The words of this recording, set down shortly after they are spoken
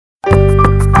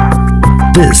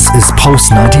This is Pulse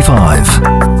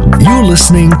 95. You're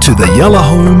listening to the Yellow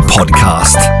Home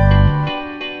Podcast.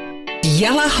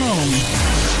 Yellow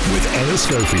Home with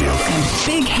Schofield and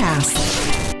Big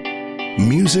House.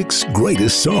 Music's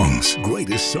greatest songs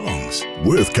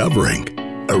worth covering.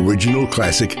 Original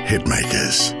classic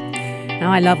hitmakers.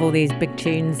 Now, I love all these big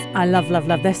tunes. I love.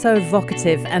 They're so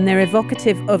evocative, and they're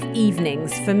evocative of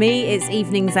evenings. For me, it's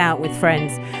evenings out with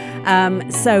friends.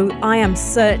 So I am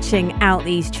searching out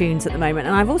these tunes at the moment,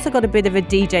 and I've also got a bit of a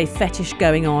DJ fetish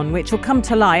going on, which will come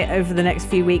to light over the next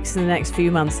few weeks and the next few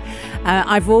months.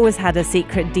 I've always had a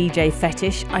secret DJ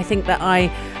fetish. I think that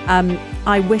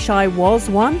I wish I was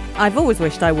one. I've always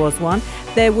wished I was one.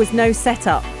 There was no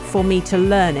setup for me to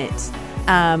learn it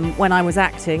when I was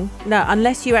acting. No,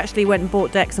 unless you actually went and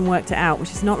bought decks and worked it out,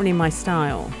 which is not really my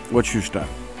style. What's your style?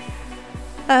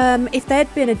 If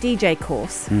there'd been a DJ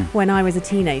course when I was a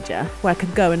teenager where I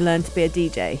could go and learn to be a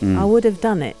DJ, I would have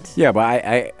done it. Yeah,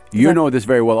 but you know this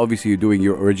very well. Obviously, you're doing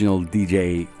your original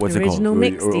DJ. What's it called? Original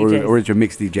mix DJ. Original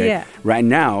mix DJ. Yeah. Right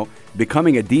now,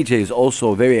 becoming a DJ is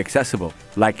also very accessible.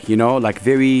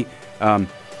 Very.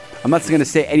 I'm not going to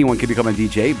say anyone can become a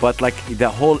DJ, but like the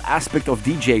whole aspect of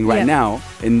DJing right now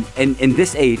in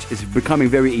this age is becoming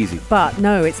very easy. But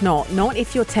no, it's not. Not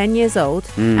if you're 10 years old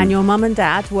and your mum and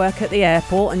dad work at the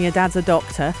airport and your dad's a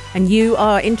doctor and you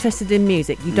are interested in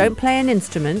music. You don't play an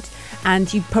instrument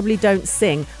and you probably don't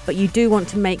sing, but you do want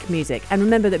to make music. And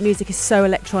remember that music is so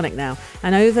electronic now.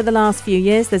 And over the last few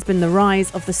years, there's been the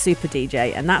rise of the super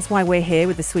DJ. And that's why we're here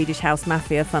with the Swedish House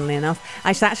Mafia, funnily enough.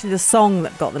 It's actually the song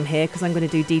that got them here, because I'm going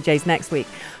to do DJs next week.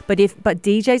 But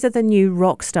DJs are the new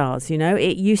rock stars, you know.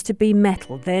 It used to be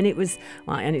metal, then it was,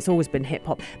 and it's always been hip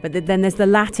hop, but then there's the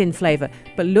Latin flavour.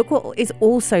 But look what is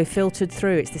also filtered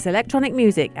through. It's this electronic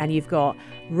music, and you've got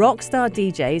rock star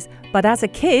DJs. But as a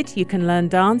kid, you can learn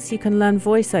dance, you can learn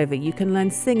voiceover, you can learn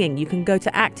singing, you can go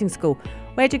to acting school.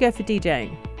 Where'd you go for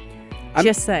DJing?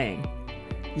 Just saying.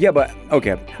 Yeah, but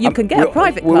okay. You can get a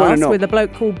private class with a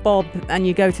bloke called Bob, and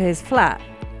you go to his flat.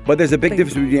 But there's a big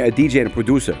difference between a DJ and a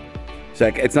producer.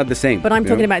 It's not the same. But I'm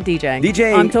talking about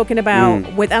DJing. I'm talking about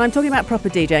and I'm talking about proper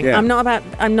DJing. Yeah.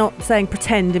 I'm not saying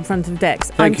pretend in front of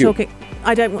decks. That's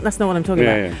not what I'm talking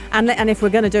about. Yeah. And if we're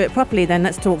going to do it properly, then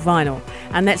let's talk vinyl.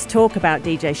 And let's talk about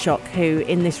DJ Shock, who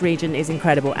in this region is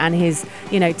incredible. And his,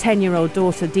 10-year-old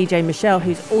daughter, DJ Michelle,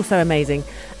 who's also amazing.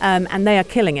 And they are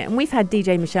killing it. And we've had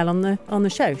DJ Michelle on the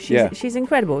show. She's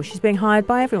incredible. She's being hired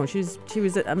by everyone. She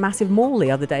was at a massive mall the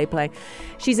other day playing.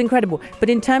 She's incredible. But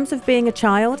in terms of being a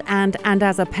child and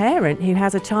as a parent who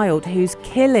has a child who's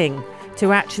killing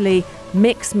to actually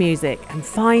mix music and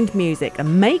find music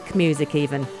and make music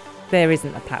even, there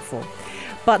isn't a platform.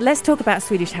 But let's talk about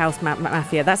Swedish House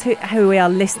Mafia. That's who we are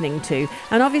listening to.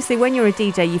 And obviously when you're a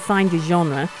DJ, you find your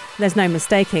genre. There's no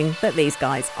mistaking that these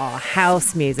guys are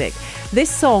house music. This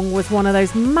song was one of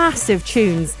those massive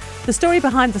tunes. The story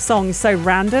behind the song is so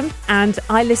random, and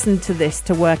I listened to this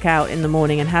to work out in the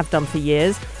morning and have done for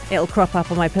years. It'll crop up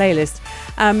on my playlist.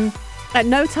 At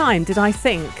no time did I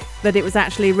think that it was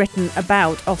actually written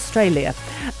about Australia,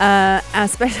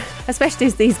 especially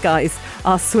as these guys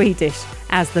are Swedish,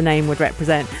 as the name would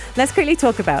represent. Let's quickly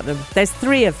talk about them. There's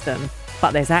 3 of them,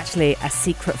 but there's actually a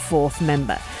secret 4th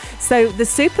member. So the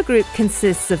supergroup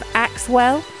consists of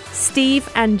Axwell, Steve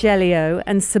Angelio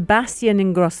and Sebastian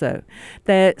Ingrosso.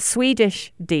 They're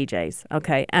Swedish DJs,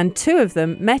 okay? And 2 of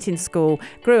them met in school,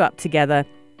 grew up together.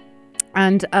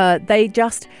 And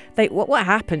what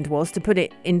happened was, to put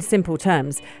it in simple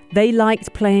terms, they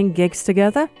liked playing gigs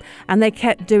together, and they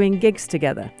kept doing gigs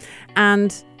together.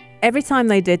 And every time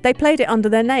they played it under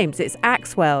their names. It's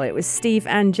Axwell, it was Steve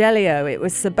Angelio, it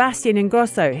was Sebastian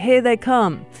Ingrosso. Here they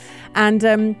come, and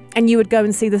you would go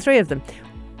and see the 3 of them.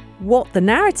 What the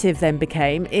narrative then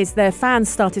became is their fans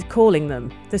started calling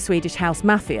them the Swedish House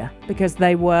Mafia, because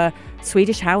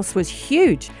Swedish House was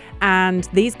huge and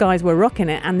these guys were rocking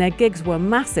it and their gigs were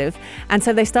massive. And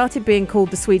so they started being called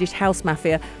the Swedish House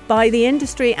Mafia by the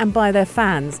industry and by their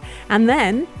fans. And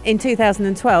then in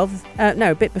 2012,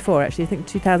 a bit before actually, I think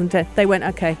 2010, they went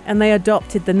okay and they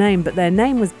adopted the name, but their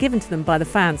name was given to them by the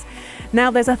fans. Now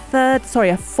there's a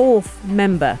 4th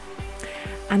member,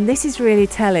 and this is really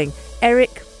telling.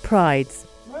 Eric Prides.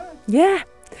 Yeah.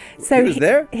 So he was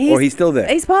there? Or he's still there?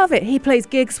 He's part of it. He plays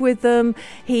gigs with them.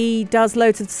 He does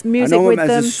loads of music with them. I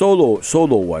know him as a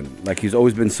solo one. Like he's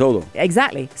always been solo.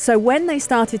 Exactly. So when they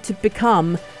started to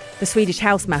become the Swedish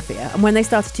House Mafia, and when they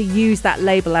started to use that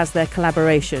label as their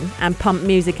collaboration and pump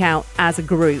music out as a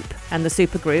group and the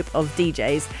supergroup of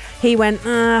DJs, he went,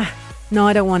 no,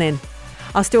 I don't want in.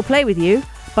 I'll still play with you,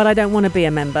 but I don't want to be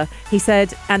a member. He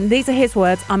said, and these are his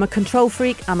words, I'm a control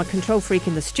freak. I'm a control freak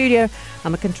in the studio.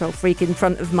 I'm a control freak in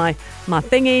front of my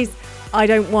thingies. I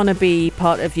don't want to be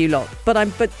part of you lot. But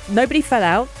nobody fell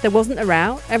out. There wasn't a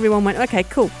row. Everyone went, okay,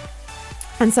 cool.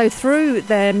 And so through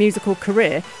their musical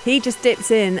career, he just dips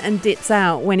in and dips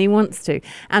out when he wants to.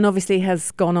 And obviously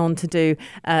has gone on to do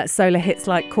solo hits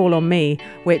like Call on Me,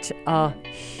 which are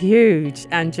huge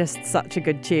and just such a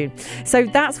good tune. So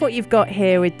that's what you've got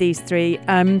here with these three.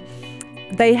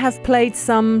 They have played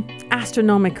some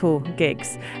astronomical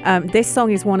gigs. This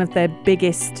song is one of their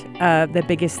biggest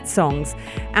songs.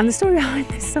 And the story behind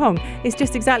this song is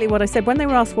just exactly what I said. When they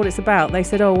were asked what it's about, they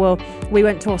said, oh, well, we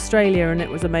went to Australia and it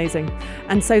was amazing.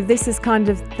 And so this is kind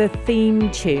of the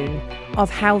theme tune of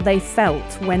how they felt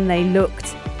when they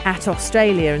looked at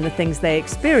Australia and the things they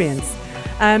experienced.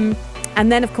 And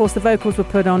then, of course, the vocals were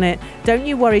put on it. Don't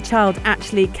You Worry Child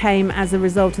actually came as a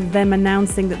result of them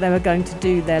announcing that they were going to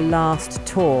do their last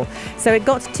tour. So it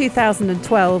got to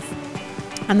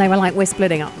 2012 and they were like, we're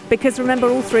splitting up. Because remember,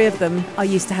 all three of them are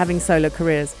used to having solo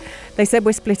careers. They said,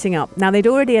 we're splitting up. Now, they'd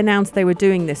already announced they were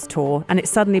doing this tour and it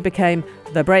suddenly became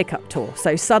the breakup tour.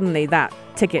 So suddenly that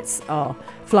tickets are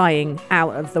flying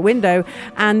out of the window.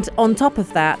 And on top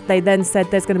of that, they then said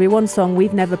there's going to be one song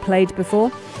we've never played before.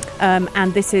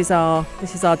 And this is our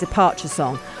departure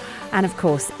song. And of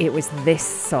course, it was this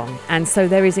song. And so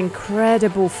there is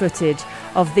incredible footage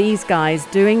of these guys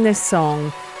doing this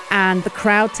song and the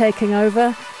crowd taking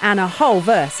over. And a whole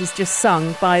verse is just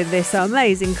sung by this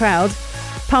amazing crowd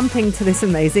pumping to this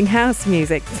amazing house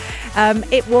music.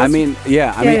 It was. I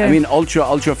mean,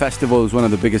 Ultra Festival is one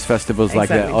of the biggest festivals like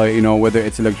that. Or, you know, whether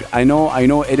it's electric. I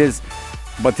know it is.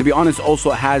 But to be honest, also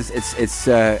has its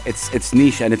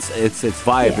niche and its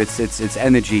vibe, its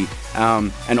energy,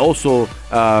 and also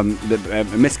the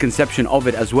misconception of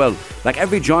it as well. Like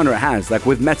every genre has, like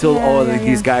with metal,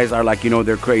 these guys are like, you know,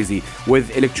 they're crazy.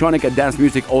 With electronic and dance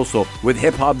music, also with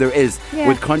hip hop, there is.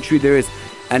 With country, there is,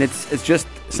 and it's just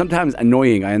sometimes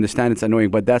annoying. I understand it's annoying,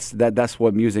 but that's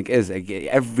what music is.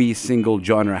 Every single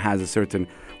genre has a certain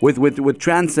with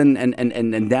trance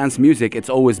and dance music. It's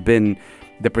always been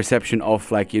the perception of,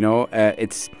 like, you know,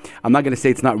 I'm not going to say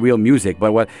it's not real music,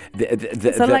 but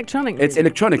it's electronic music. It's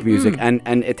electronic music, and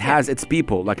it has its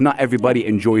people. Like, not everybody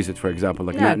enjoys it, for example.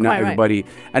 Like, not everybody.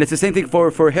 Right. And it's the same thing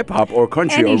for hip hop or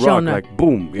country or rock. Genre. Like,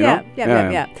 boom, you know?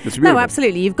 Yeah. It's real. No,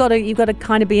 absolutely. You've got to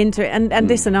kind of be into it. And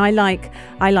listen, I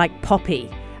like poppy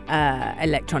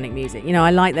electronic music. You know,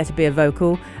 I like there to be a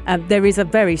vocal. There is a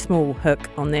very small hook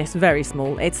on this, very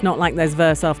small. It's not like there's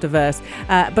verse after verse,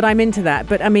 but I'm into that.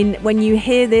 But I mean, when you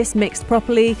hear this mixed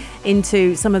properly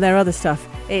into some of their other stuff,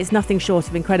 it's nothing short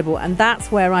of incredible. And that's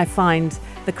where I find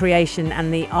the creation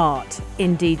and the art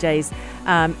in DJs.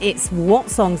 It's what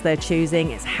songs they're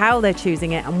choosing, it's how they're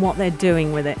choosing it, and what they're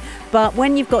doing with it. But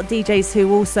when you've got DJs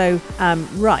who also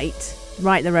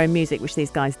write their own music, which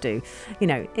these guys do, you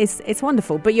know, it's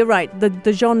wonderful. But you're right,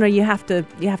 the genre, you have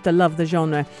to love the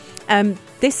genre.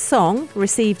 This song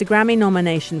received a Grammy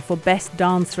nomination for Best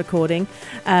Dance Recording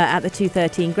at the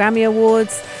 2013 Grammy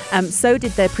Awards. So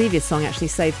did their previous song, actually,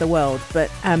 Save the World, but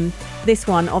this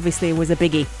one obviously was a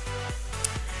biggie.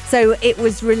 So it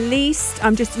was released,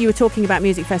 you were talking about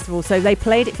music festivals, so they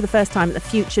played it for the first time at the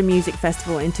Future Music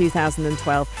Festival in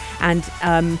 2012,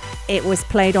 and it was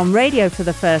played on radio for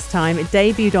the first time. It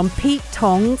debuted on Pete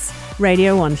Tong's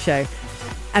Radio 1 show.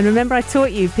 And remember, I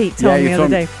taught you Pete Tong the other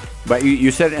day. But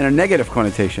you said it in a negative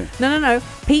connotation. No.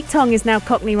 Pete Tong is now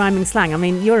Cockney rhyming slang. I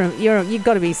mean, you've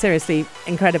got to be seriously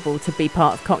incredible to be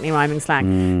part of Cockney rhyming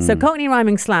slang. So Cockney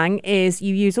rhyming slang is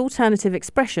you use alternative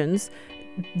expressions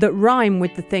that rhyme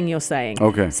with the thing you're saying.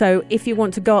 Okay. So if you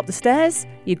want to go up the stairs,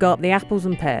 you go up the apples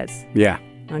and pears. Yeah.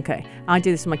 Okay. I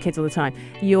do this with my kids all the time.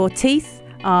 Your teeth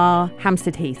are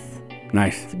Hampstead Heath.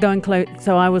 Nice.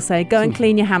 So I will say, go and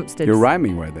clean your Hampsteads. You're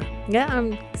rhyming right there. Yeah,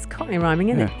 it's Cockney rhyming,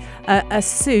 isn't it? A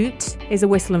suit is a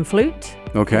whistle and flute.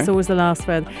 Okay. That's always the last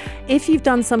word. If you've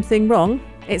done something wrong,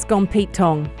 it's gone Pete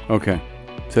Tong. Okay.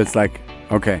 So it's like...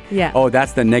 Okay. Yeah. Oh,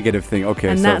 that's the negative thing. Okay.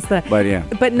 And that's the. But yeah.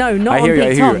 But no, not on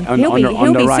Pete Tong.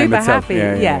 He'll be super happy.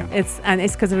 Yeah.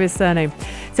 It's because of his surname.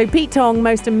 So Pete Tong,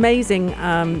 most amazing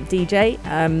DJ.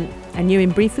 I knew him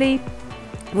briefly.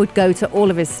 Would go to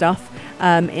all of his stuff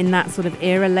in that sort of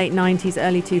era, late 90s,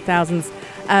 early 2000s.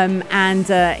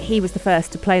 and he was the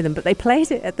first to play them. But they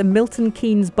played it at the Milton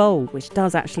Keynes Bowl, which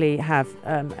does actually have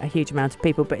a huge amount of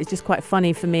people, but it's just quite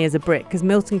funny for me as a Brit because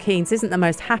Milton Keynes isn't the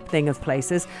most happening of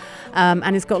places,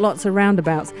 and it's got lots of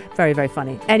roundabouts. Very, very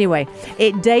funny. Anyway,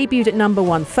 it debuted at number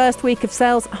 1. First week of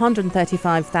sales,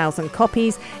 135,000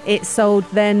 copies. It sold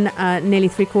then nearly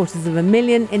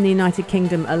 750,000 in the United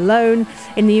Kingdom alone.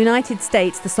 In the United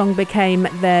States, the song became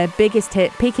their biggest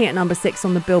hit, peaking at number 6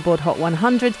 on the Billboard Hot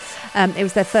 100. It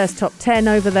was their first top 10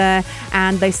 over there,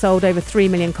 and they sold over 3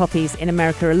 million copies in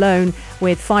America alone,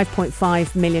 with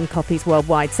 5.5 million copies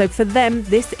worldwide. So for them,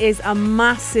 this is a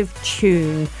massive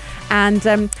tune. And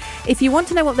if you want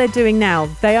to know what they're doing now,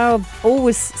 they are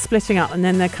always splitting up and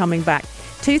then they're coming back.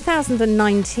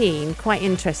 2019, quite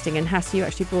interesting, and Hassie, you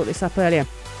actually brought this up earlier.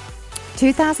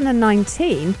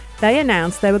 2019, they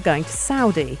announced they were going to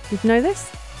Saudi. Did you know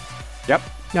this? Yep.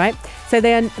 Right. So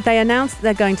they announced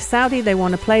they're going to Saudi. They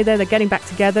want to play there. They're getting back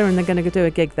together and they're going to do a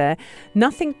gig there.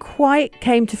 Nothing quite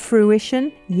came to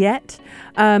fruition yet.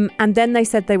 And then they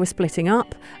said they were splitting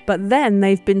up. But then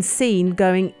they've been seen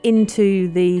going into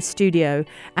the studio,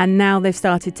 and now they've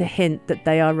started to hint that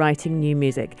they are writing new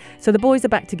music. So the boys are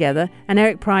back together, and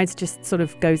Eric Prydz just sort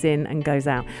of goes in and goes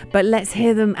out. But let's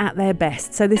hear them at their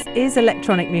best. So this is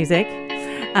electronic music.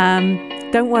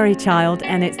 Don't worry, child,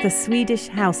 and it's the Swedish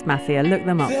House Mafia. Look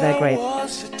them up, they're great. There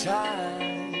was a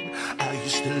time I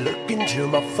used to look into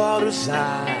my father's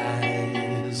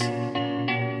eyes.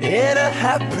 In a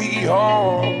happy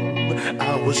home,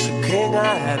 I was a king,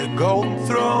 I had a golden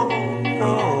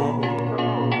throne.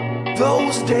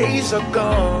 Those days are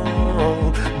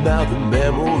gone, now the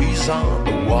memories on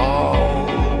the wall.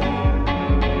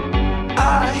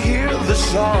 I hear the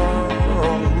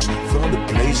songs from the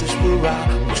places where I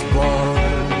was born.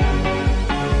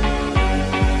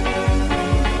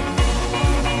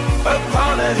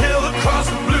 Upon a hill across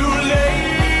the blue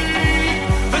lake,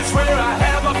 that's where I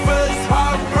had my first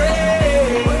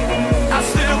heartbreak. I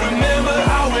still remember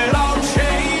how it all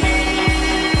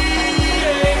changed.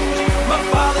 My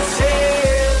father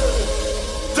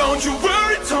said, don't you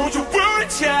worry,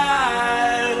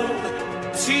 child.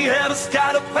 She has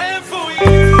got a plan for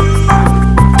you.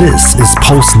 This is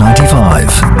Pulse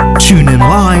 95. Tune in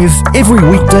live every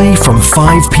weekday from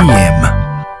 5 p.m.